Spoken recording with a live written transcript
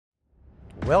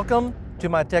Welcome to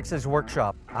my Texas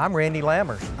workshop. I'm Randy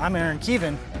Lammers. I'm Aaron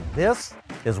Keevan. This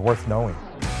is worth knowing.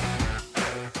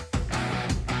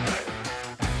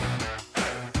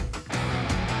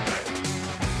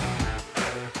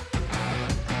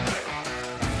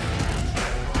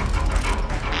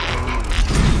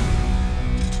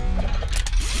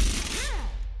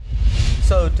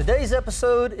 So today's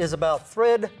episode is about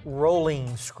thread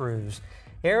rolling screws.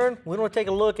 Aaron, we want to take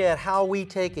a look at how we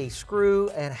take a screw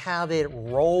and have it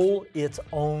roll its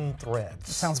own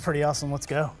threads. Sounds pretty awesome. Let's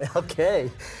go.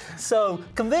 Okay, so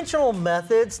conventional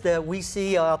methods that we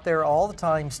see out there all the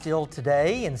time still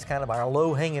today, and it's kind of our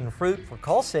low-hanging fruit for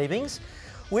cost savings,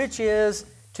 which is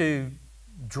to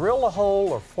drill a hole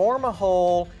or form a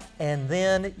hole and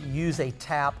then use a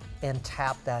tap and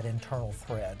tap that internal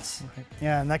threads. Right.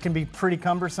 Yeah, and that can be pretty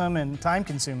cumbersome and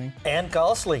time-consuming. And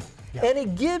costly. Yeah. And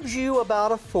it gives you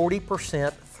about a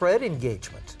 40% thread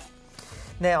engagement.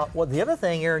 Now, the other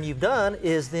thing, Aaron, you've done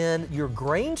is then your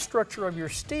grain structure of your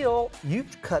steel,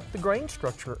 you've cut the grain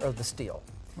structure of the steel.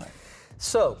 Right.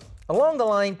 So, along the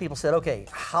line, people said, okay,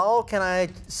 how can I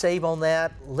save on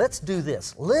that? Let's do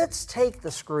this. Let's take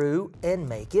the screw and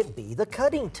make it be the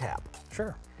cutting tap.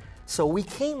 Sure. So we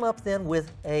came up then with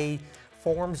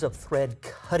forms of thread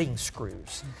cutting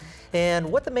screws. And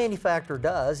what the manufacturer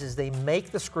does is they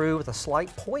make the screw with a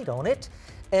slight point on it,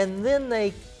 and then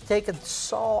they take and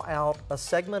saw out a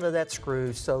segment of that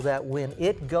screw so that when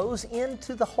it goes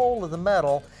into the hole of the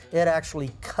metal, it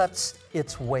actually cuts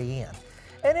its way in.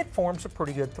 And it forms a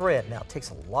pretty good thread. Now, it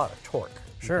takes a lot of torque.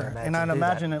 Sure, and I'd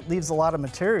imagine it leaves a lot of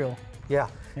material. Yeah.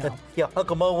 Yeah,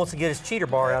 Uncle Mo wants to get his cheater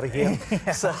bar out again.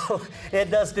 Yeah. So it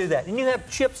does do that. And you have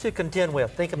chips to contend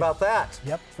with. Think about that.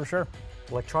 Yep, for sure.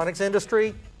 Electronics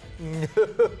industry,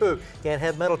 no. Can't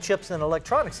have metal chips in the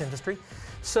electronics industry.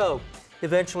 So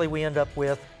eventually we end up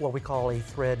with what we call a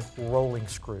thread rolling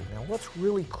screw. Now what's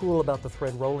really cool about the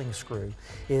thread rolling screw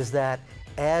is that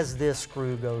as this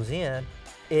screw goes in,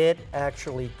 it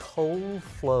actually cold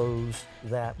flows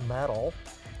that metal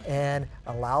and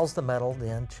allows the metal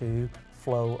then to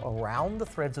flow around the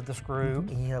threads of the screw, and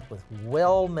you end up with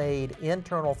well-made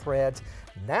internal threads.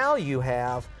 Now you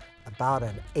have about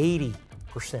an 80%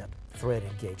 thread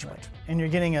engagement. Right. And you're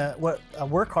getting a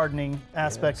work hardening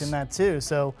aspect in that too.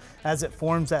 So as it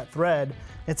forms that thread,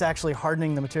 it's actually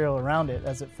hardening the material around it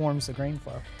as it forms the grain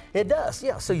flow. It does,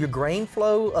 yeah. So your grain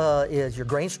flow your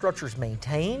grain structure is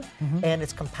maintained and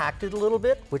it's compacted a little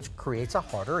bit, which creates a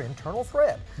harder internal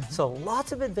thread. So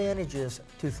lots of advantages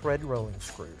to thread rolling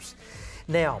screws.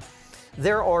 Now,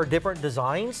 there are different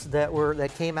designs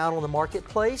that came out on the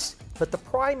marketplace, but the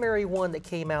primary one that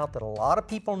came out that a lot of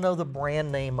people know the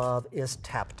brand name of is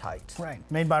Tap-Tite. Right,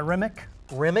 made by Remick.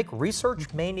 Remick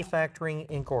Research Manufacturing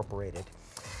Incorporated.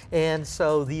 And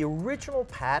so the original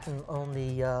patent on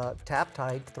the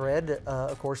Tap-Tite thread,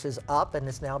 of course, is up, and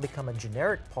it's now become a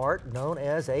generic part known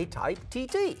as a Type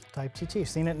TT. Type TT,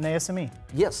 seen it in ASME.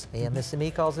 Yes,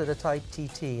 ASME calls it a Type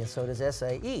TT, and so does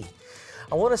SAE.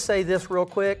 I want to say this real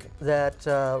quick, that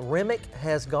Remick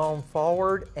has gone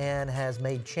forward and has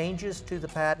made changes to the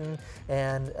patent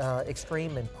and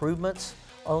extreme improvements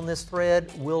on this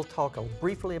thread. We'll talk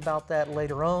briefly about that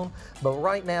later on, but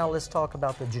right now let's talk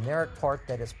about the generic part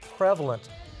that is prevalent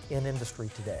in industry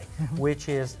today, which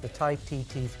is the Type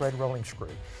TT thread rolling screw.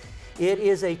 It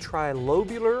is a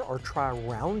trilobular or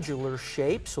triroundular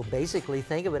shape, so basically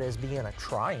think of it as being a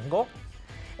triangle.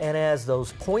 And as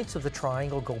those points of the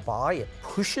triangle go by, it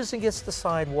pushes against the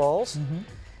side walls,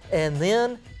 and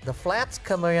then the flats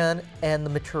come in and the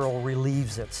material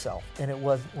relieves itself. And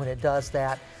when it does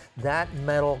that, that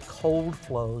metal cold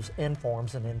flows and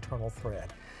forms an internal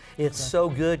thread. It's so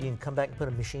good, you can come back and put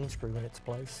a machine screw in its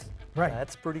place. Right.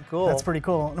 That's pretty cool. That's pretty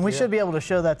cool. And we should be able to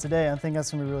show that today. I think that's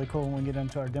going to be really cool when we get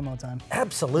into our demo time.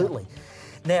 Absolutely.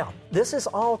 Now, this is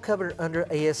all covered under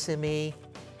ASME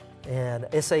and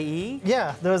SAE?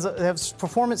 Yeah, there's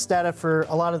performance data for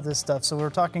a lot of this stuff. So we're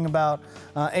talking about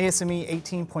ASME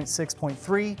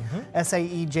 18.6.3,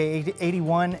 SAE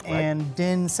J81, and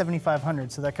DIN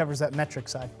 7500. So that covers that metric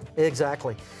side.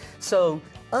 Exactly. So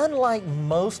unlike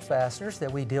most fasteners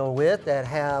that we deal with that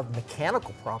have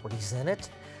mechanical properties in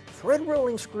it, thread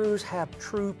rolling screws have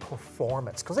true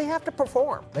performance because they have to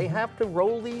perform. They have to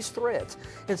roll these threads.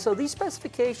 And so these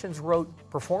specifications wrote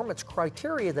performance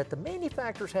criteria that the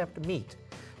manufacturers have to meet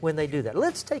when they do that.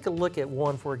 Let's take a look at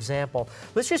one, for example.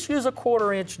 Let's just use a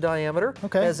 1/4 inch diameter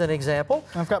as an example.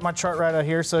 I've got my chart right out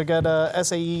here. So I got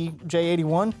SAE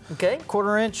J81. Okay.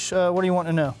 1/4 inch, what do you want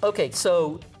to know? Okay,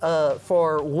 so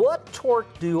for what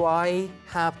torque do I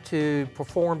have to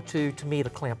perform to meet a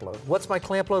clamp load? What's my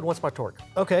clamp load? What's my torque?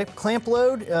 Okay, clamp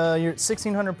load, you're at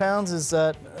 1,600 pounds is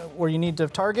where you need to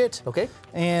target. Okay.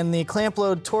 And the clamp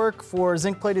load torque for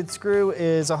zinc-plated screw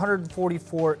is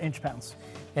 144 inch-pounds.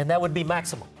 And that would be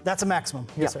maximum. That's a maximum,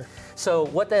 yes, sir. So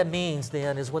what that means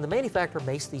then is when the manufacturer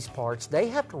makes these parts, they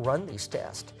have to run these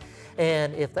tests.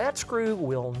 And if that screw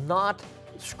will not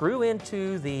screw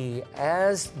into the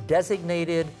as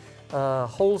designated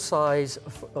hole size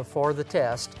for the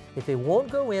test, if it won't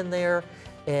go in there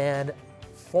and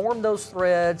form those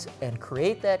threads and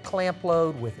create that clamp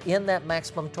load within that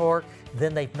maximum torque,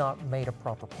 then they've not made a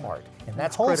proper part. And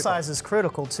that's hole critical. size is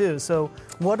critical too. So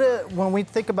when we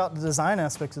think about the design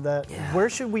aspects of that, where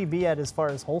should we be at as far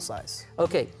as hole size?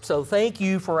 Okay, so thank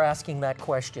you for asking that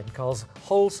question, because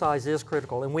hole size is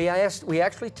critical. And we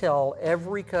actually tell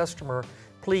every customer,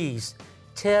 please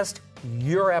test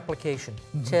your application,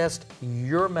 test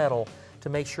your metal to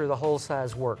make sure the hole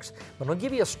size works. But I'll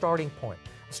give you a starting point.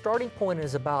 The starting point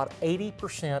is about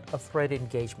 80% of thread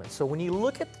engagement. So when you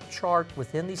look at the chart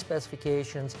within these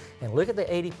specifications and look at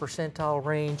the 80 percentile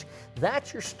range,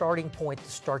 that's your starting point to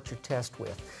start your test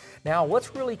with. Now,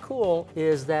 what's really cool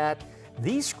is that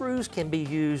these screws can be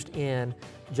used in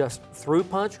just through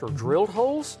punched or drilled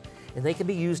holes, and they can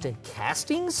be used in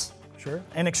castings. Sure.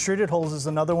 And extruded holes is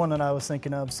another one that I was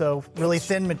thinking of. So really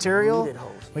thin material.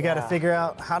 We got to figure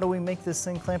out how do we make this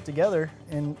thing clamp together,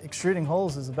 and extruding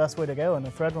holes is the best way to go, and the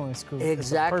thread rolling screw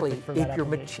exactly. is perfect for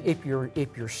that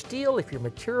If your steel, if your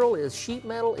material is sheet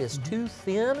metal is too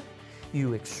thin,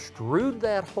 you extrude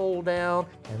that hole down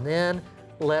and then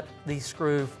let the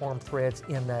screw form threads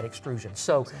in that extrusion.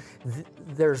 So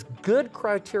there's good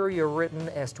criteria written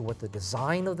as to what the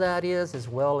design of that is, as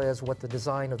well as what the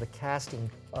design of the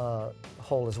casting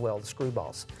hole as well, the screw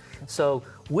balls. So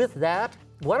with that,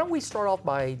 why don't we start off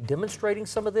by demonstrating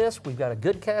some of this? We've got a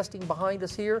good casting behind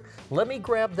us here. Let me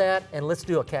grab that and let's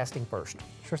do a casting first.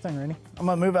 Sure thing, Randy. I'm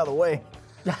gonna move out of the way.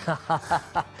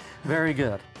 Very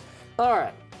good. All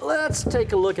right, let's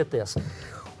take a look at this.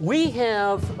 We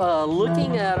have,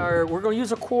 looking at we're going to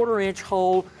use a 1/4 inch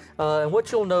hole, and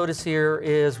what you'll notice here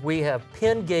is we have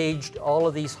pin gauged all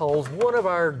of these holes. One of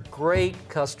our great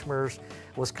customers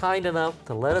was kind enough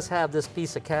to let us have this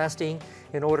piece of casting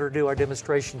in order to do our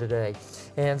demonstration today.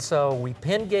 And so we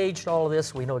pin gauged all of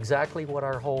this. We know exactly what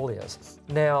our hole is.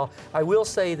 Now, I will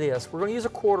say this, we're going to use a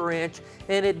 1/4 inch,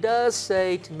 and it does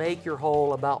say to make your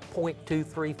hole about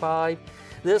 0.235.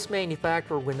 This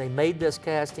manufacturer, when they made this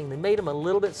casting, they made them a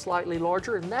little bit slightly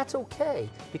larger, and that's okay,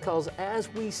 because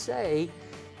as we say,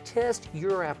 test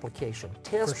your application.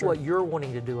 Test what you're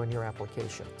wanting to do in your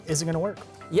application. Is it going to work?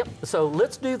 Yep, so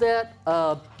let's do that.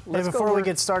 Before we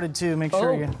get started too, make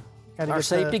sure you got to our get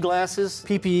safety glasses.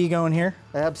 PPE going here.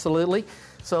 Absolutely.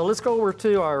 So let's go over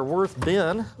to our Würth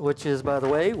bin, which is, by the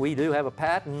way, we do have a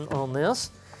patent on this,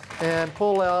 and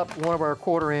pull out one of our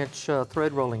 1/4 inch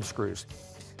thread rolling screws.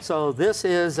 So this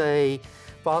is a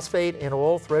phosphate and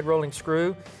oil thread rolling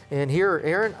screw. And here,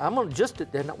 Aaron,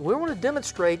 we want to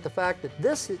demonstrate the fact that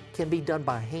this can be done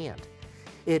by hand.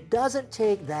 It doesn't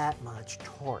take that much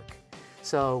torque.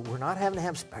 So we're not having to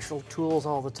have special tools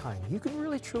all the time. You can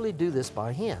really, truly do this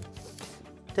by hand.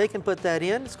 Take and put that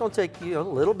in. It's going to take you a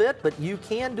little bit, but you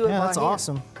can do it by hand. Yeah, that's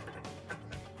awesome.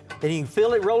 And you can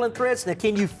feel it rolling threads. Now,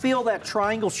 can you feel that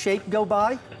triangle shape go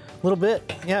by? A little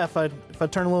bit, yeah. If I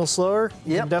turn a little slower,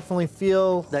 you can definitely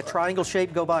feel that triangle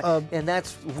shape go by, and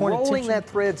that's rolling that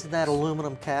threads in that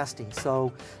aluminum casting.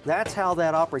 So that's how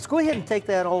that operates. Go ahead and take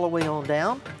that all the way on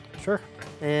down. Sure.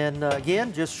 And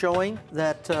again, just showing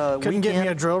that Couldn't get me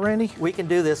a drill, Randy? We can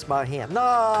do this by hand.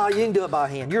 No, you can do it by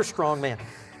hand. You're a strong man.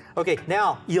 Okay,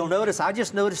 now you'll notice, I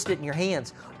just noticed it in your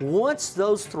hands. Once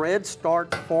those threads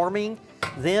start forming,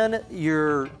 then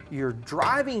your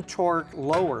driving torque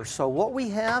lowers. So what we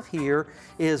have here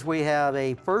is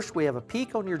first we have a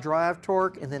peak on your drive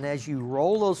torque, and then as you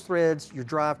roll those threads, your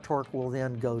drive torque will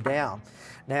then go down.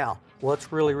 Now,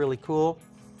 what's really, really cool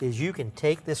is you can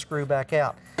take this screw back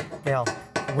out. Now,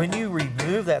 when you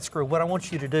remove that screw, what I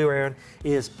want you to do, Aaron,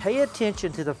 is pay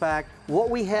attention to the fact what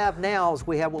we have now is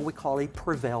we have what we call a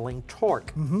prevailing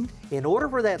torque. In order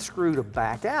for that screw to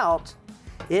back out,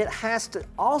 it has to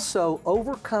also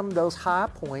overcome those high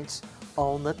points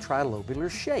on the trilobular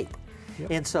shape.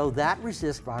 And so that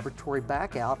resists vibratory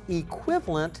backout,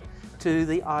 equivalent to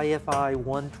the IFI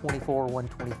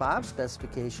 124-125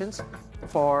 specifications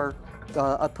for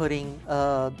putting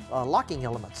locking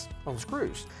elements on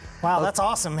screws. Wow, that's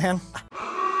awesome, man.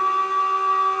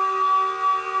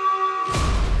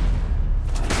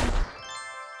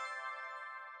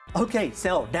 Okay,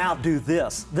 so now do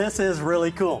this. This is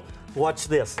really cool. Watch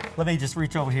this. Let me just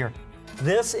reach over here.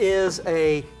 This is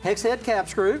a hex head cap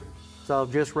screw. So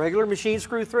just regular machine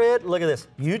screw thread. Look at this.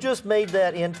 You just made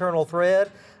that internal thread.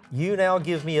 You now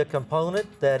give me a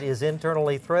component that is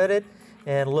internally threaded,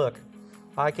 and look,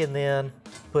 I can then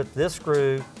put this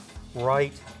screw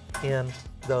right in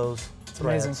those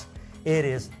threads.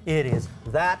 Amazing. It is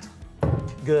that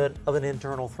good of an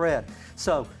internal thread.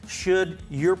 So should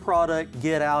your product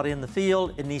get out in the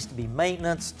field, it needs to be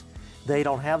maintained. They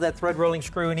don't have that thread rolling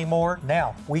screw anymore.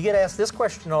 Now, we get asked this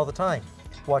question all the time.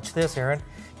 Watch this, Aaron.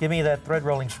 Give me that thread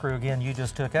rolling screw again you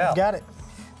just took out. Got it.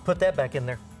 Put that back in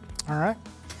there. All right.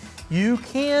 You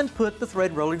can put the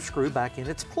thread rolling screw back in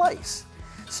its place.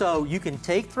 So you can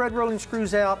take thread rolling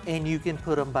screws out and you can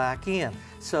put them back in.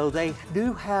 So they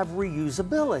do have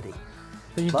reusability.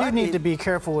 But you do need to be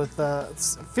careful with,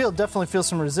 definitely feel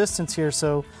some resistance here,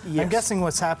 so Yes. I'm guessing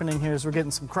what's happening here is we're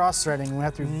getting some cross-threading. We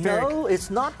have to be No, it's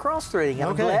not cross-threading.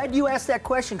 I'm Okay. glad you asked that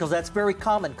question because that's very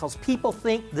common because people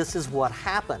think this is what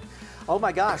happened. Oh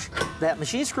my gosh, that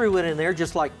machine screw went in there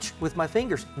just like with my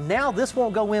fingers. Now this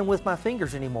won't go in with my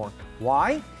fingers anymore.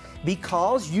 Why?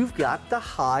 Because you've got the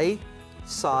high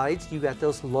sides, you got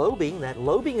those lobing, that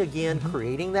lobing again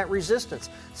creating that resistance.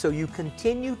 So you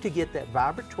continue to get that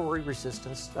vibratory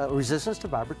resistance, resistance to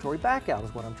vibratory back out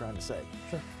is what I'm trying to say.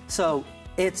 Sure. So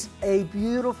it's a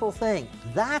beautiful thing.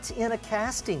 That's in a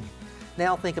casting.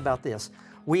 Now think about this.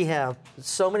 We have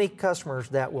so many customers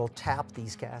that will tap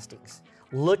these castings.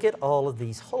 Look at all of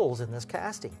these holes in this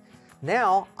casting.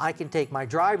 Now I can take my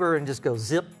driver and just go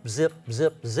zip, zip,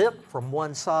 zip, zip from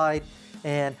one side,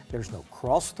 and there's no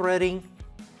cross-threading,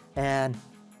 and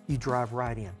you drive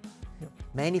right in. Yep.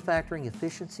 Manufacturing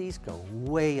efficiencies go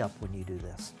way up when you do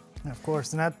this. Of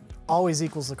course, and that always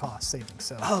equals the cost savings.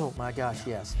 So. Oh my gosh,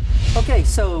 yes. Okay,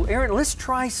 so Aaron, let's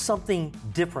try something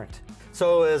different.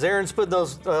 So as Aaron's putting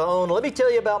those on, let me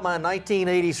tell you about my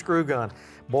 1980 screw gun.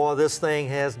 Boy, this thing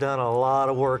has done a lot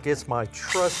of work. It's my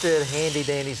trusted handy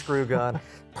dandy screw gun.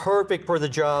 Perfect for the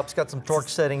job. It's got some torque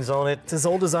settings on it. It's as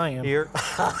old as I am. Here,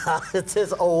 it's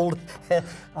as old.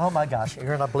 Oh my gosh,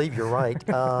 Aaron, I believe you're right.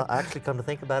 Actually, come to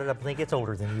think about it, I think it's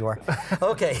older than you are.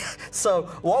 Okay, so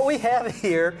what we have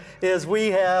here is we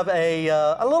have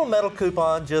a little metal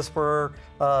coupon just for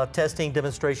testing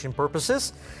demonstration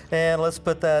purposes. And let's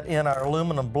put that in our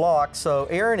aluminum block. So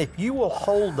Aaron, if you will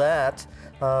hold that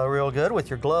real good with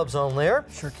your gloves on there.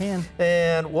 Sure can.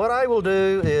 And what I will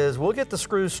do is we'll get the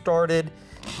screws started.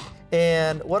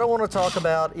 And what I want to talk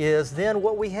about is then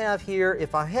what we have here,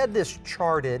 if I had this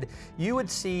charted, you would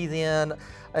see then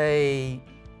a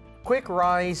quick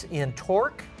rise in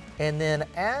torque, and then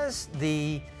as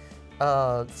the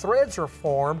threads are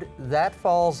formed, that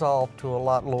falls off to a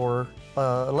lot lower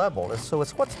level. So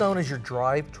it's what's known as your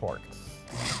drive torque.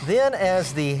 Then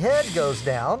as the head goes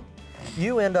down,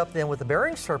 you end up then with the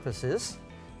bearing surfaces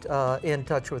in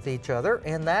touch with each other,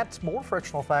 and that's more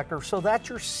frictional factor, so that's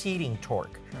your seating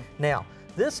torque. Sure. Now,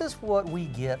 this is what we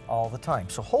get all the time.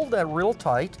 So hold that real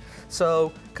tight.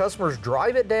 So customers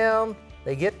drive it down,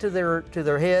 they get to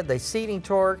their head, they seating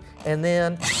torque, and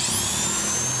then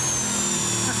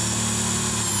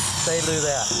they do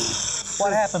that.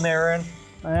 What happened there, Aaron?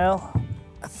 Well,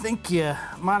 I think you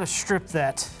might have stripped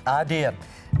that. I did.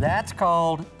 That's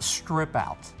called strip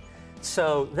out.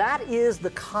 So that is the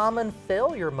common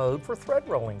failure mode for thread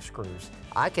rolling screws.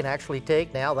 I can actually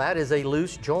take, now that is a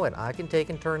loose joint, I can take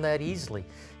and turn that easily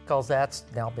because that's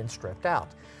now been stripped out.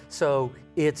 So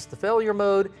it's the failure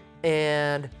mode,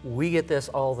 and we get this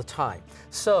all the time.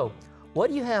 So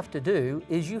what you have to do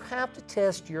is you have to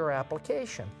test your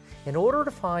application in order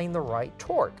to find the right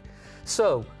torque.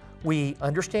 So we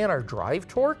understand our drive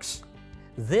torques,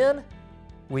 then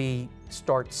we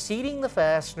start seating the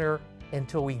fastener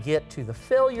until we get to the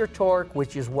failure torque,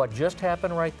 which is what just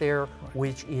happened right there,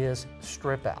 which is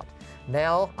strip out.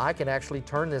 Now I can actually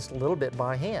turn this a little bit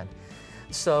by hand.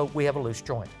 So we have a loose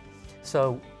joint.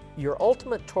 So your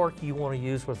ultimate torque you want to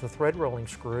use with a thread rolling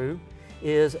screw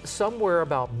is somewhere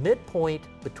about midpoint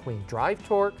between drive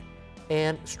torque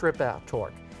and strip out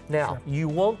torque. Now, you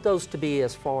want those to be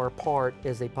as far apart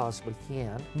as they possibly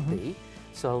can be,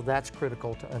 so that's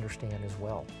critical to understand as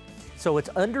well. So it's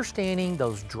understanding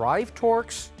those drive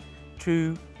torques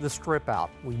to the strip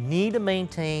out. We need to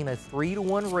maintain a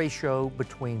 3-to-1 ratio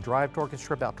between drive torque and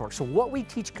strip out torque. So what we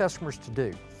teach customers to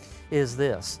do is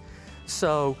this.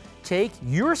 So take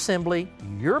your assembly,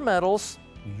 your metals,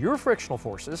 your frictional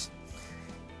forces,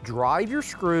 drive your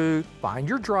screw, find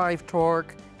your drive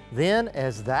torque, then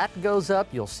as that goes up,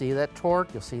 you'll see that torque,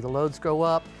 you'll see the loads go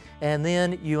up, and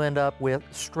then you end up with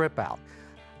strip out.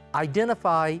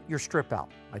 Identify your strip out.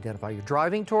 Identify your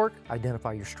driving torque,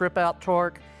 identify your strip out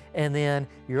torque, and then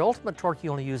your ultimate torque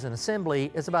you only use in assembly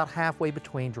is about halfway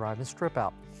between drive and strip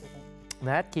out. And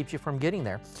that keeps you from getting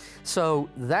there. So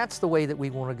that's the way that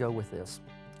we want to go with this.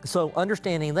 So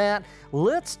understanding that,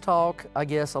 let's talk, I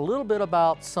guess, a little bit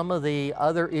about some of the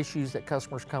other issues that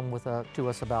customers come with to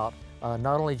us about,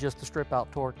 not only just the strip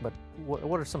out torque, but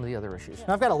what are some of the other issues?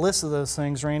 I've got a list of those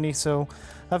things, Randy. So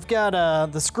I've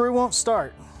got the screw won't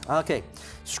start. Okay,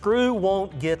 screw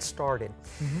won't get started.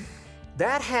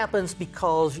 That happens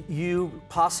because you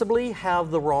possibly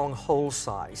have the wrong hole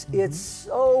size. It's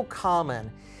so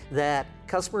common that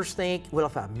customers think, well,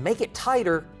 if I make it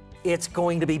tighter, it's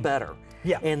going to be better.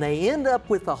 Yeah. And they end up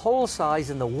with the hole size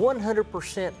in the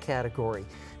 100% category.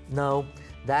 No,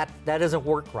 that doesn't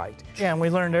work right. Yeah, and we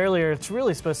learned earlier it's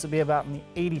really supposed to be about in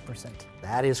the 80%.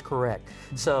 That is correct.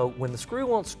 So when the screw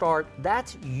won't start,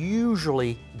 that's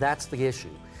the issue.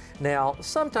 Now,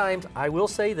 sometimes I will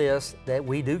say this, that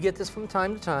we do get this from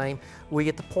time to time. We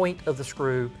get the point of the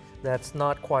screw that's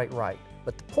not quite right.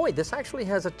 But the point, this actually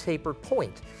has a tapered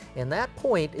point. And that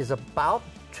point is about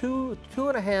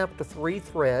 2.5 to 3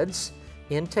 threads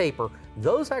in taper.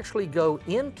 Those actually go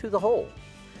into the hole.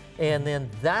 And then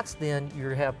you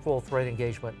have full thread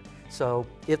engagement. So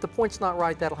if the point's not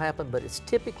right, that'll happen, but it's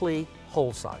typically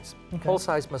hole size. Okay. Hole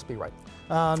size must be right.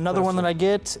 Another one that I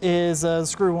get is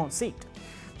screw won't seat.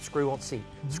 Screw won't seat.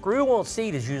 Screw won't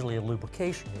seat is usually a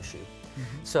lubrication issue.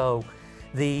 So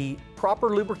the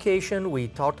proper lubrication, we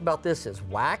talked about this, is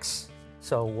wax.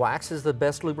 So wax is the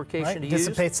best lubrication to use.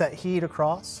 Dissipates that heat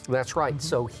across. That's right.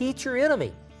 So heat's your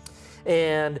enemy.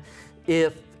 And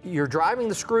if you're driving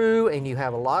the screw and you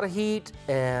have a lot of heat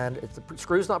and if the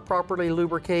screw's not properly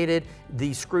lubricated,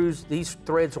 these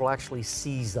threads will actually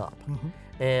seize up.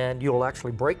 And you'll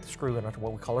actually break the screw in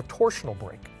what we call a torsional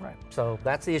break. Right. So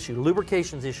that's the issue.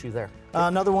 Lubrication's the issue there.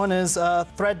 Another one is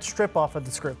thread strip off of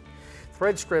the screw.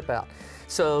 Thread strip out.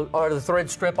 So, or the thread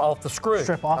strip off the screw.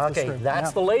 Strip off the screw. Okay,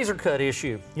 that's the laser cut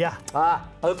issue. Yeah.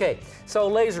 Okay. So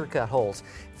laser cut holes.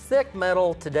 Thick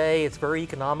metal today, it's very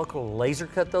economical to laser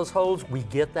cut those holes. We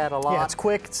get that a lot. Yeah, it's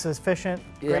quick, it's efficient,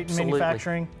 great in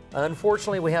manufacturing.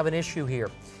 Unfortunately, we have an issue here,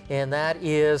 and that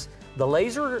is the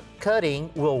laser cutting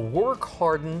will work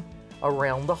harden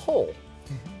around the hole.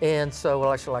 And so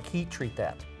we'll actually like heat treat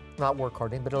that. Not work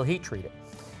hardening, but it'll heat treat it.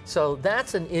 So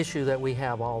that's an issue that we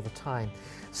have all the time.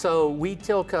 So we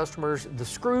tell customers the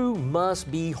screw must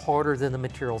be harder than the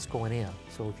materials going in.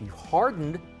 So if you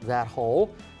hardened that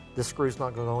hole, the screw's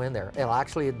not going to go in there. And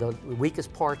actually the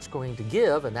weakest part's going to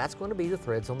give, and that's going to be the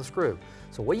threads on the screw.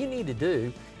 So what you need to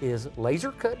do is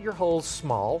laser cut your holes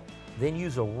small, then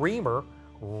use a reamer,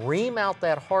 ream out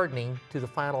that hardening to the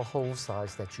final hole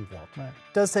size that you want. Right.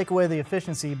 It does take away the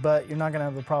efficiency, but you're not going to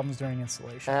have the problems during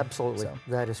installation. Absolutely,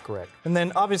 that is correct. And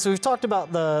then obviously we've talked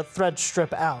about the thread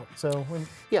strip out. So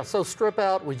yeah, so strip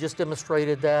out, we just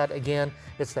demonstrated that. Again,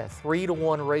 it's that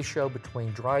 3-to-1 ratio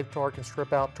between drive torque and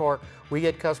strip out torque. We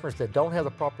get customers that don't have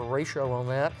the proper ratio on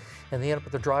that, and they end up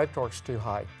with the drive torques too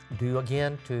high, due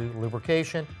again to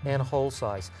lubrication and hole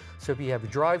size. So if you have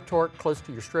your drive torque close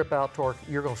to your strip out torque,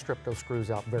 you're going to strip those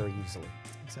screws out very easily.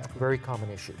 Exactly. Very common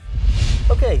issue.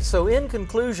 Okay, so in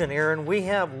conclusion, Aaron, we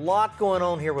have a lot going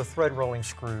on here with thread rolling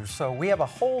screws. So we have a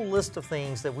whole list of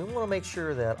things that we want to make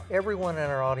sure that everyone in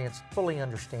our audience fully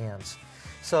understands.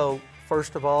 So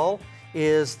first of all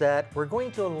is that we're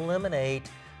going to eliminate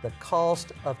the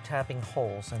cost of tapping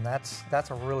holes, and that's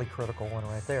a really critical one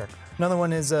right there. Another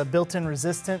one is built-in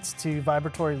resistance to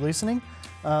vibratory loosening.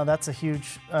 That's a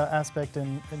huge aspect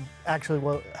and actually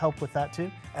will help with that too.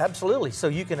 Absolutely. So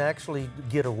you can actually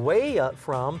get away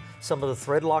from some of the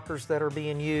thread lockers that are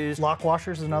being used. Lock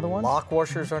washers is another one. Lock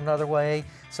washers are another way.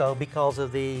 So because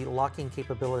of the locking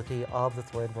capability of the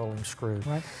thread rolling screw.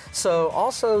 Right. So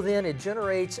also then it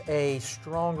generates a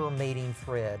stronger mating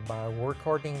thread. By work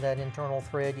hardening that internal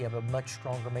thread, you have a much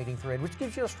stronger mating thread, which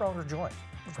gives you a stronger joint.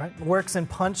 Right. Works in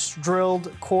punch,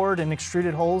 drilled, cored, and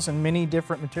extruded holes in many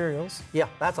different materials. Yeah,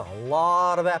 that's a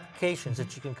lot of applications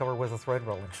that you can cover with a thread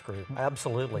rolling screw.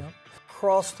 Absolutely. Yep.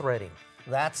 Cross-threading.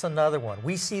 That's another one.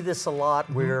 We see this a lot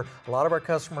where a lot of our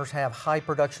customers have high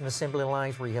production assembly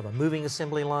lines where you have a moving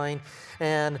assembly line,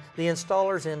 and the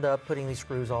installers end up putting these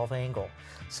screws off angle.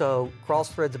 So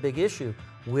cross-thread's a big issue.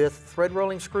 With thread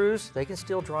rolling screws, they can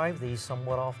still drive these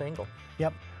somewhat off angle.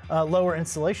 Yep. Lower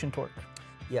installation torque.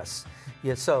 Yes.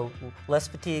 Yeah, so less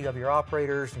fatigue of your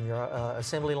operators and your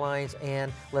assembly lines,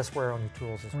 and less wear on your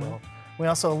tools as well. We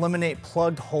also eliminate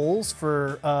plugged holes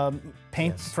for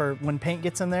paint, for when paint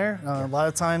gets in there. A lot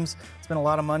of times spend a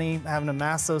lot of money having to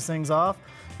mask those things off.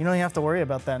 You don't even have to worry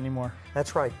about that anymore.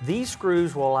 That's right. These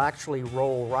screws will actually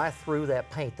roll right through that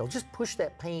paint. They'll just push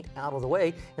that paint out of the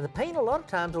way, and the paint a lot of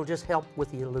times will just help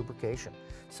with the lubrication.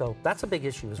 So that's a big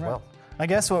issue as well. I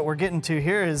guess what we're getting to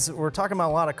here is we're talking about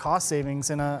a lot of cost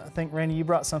savings, and I think, Randy, you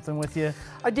brought something with you.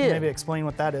 I did. Maybe explain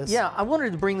what that is. Yeah, I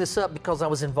wanted to bring this up because I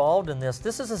was involved in this.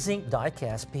 This is a zinc die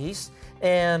cast piece,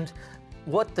 and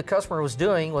what the customer was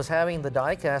doing was having the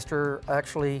die caster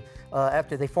actually,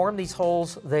 after they formed these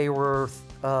holes, they were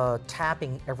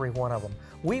tapping every one of them.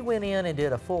 We went in and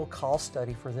did a full cost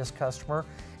study for this customer,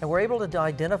 and we're able to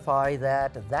identify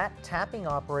that tapping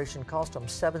operation cost them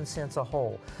 7 cents a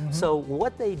hole. So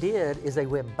what they did is they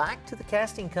went back to the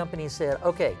casting company and said,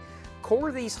 okay,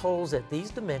 core these holes at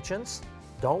these dimensions,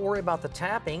 don't worry about the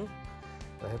tapping.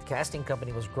 The casting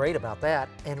company was great about that,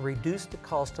 and reduced the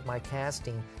cost of my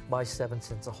casting by 7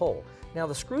 cents a hole. Now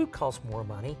the screw cost more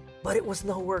money, but it was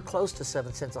nowhere close to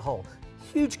 7 cents a hole.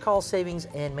 Huge cost savings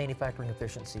and manufacturing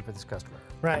efficiency for this customer.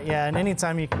 Right, yeah, and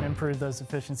anytime you can improve those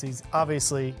efficiencies,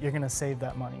 obviously you're gonna save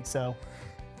that money, so.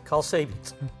 Cost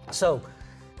savings. So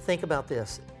think about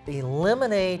this.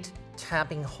 Eliminate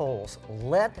tapping holes.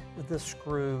 Let the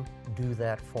screw do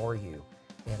that for you,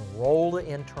 and roll the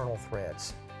internal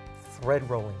threads. Thread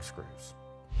rolling screws.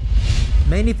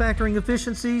 Manufacturing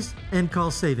efficiencies and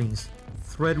cost savings.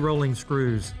 Thread rolling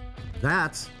screws.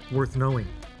 That's worth knowing.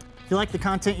 If you like the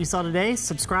content you saw today,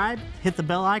 subscribe, hit the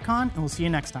bell icon, and we'll see you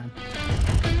next time.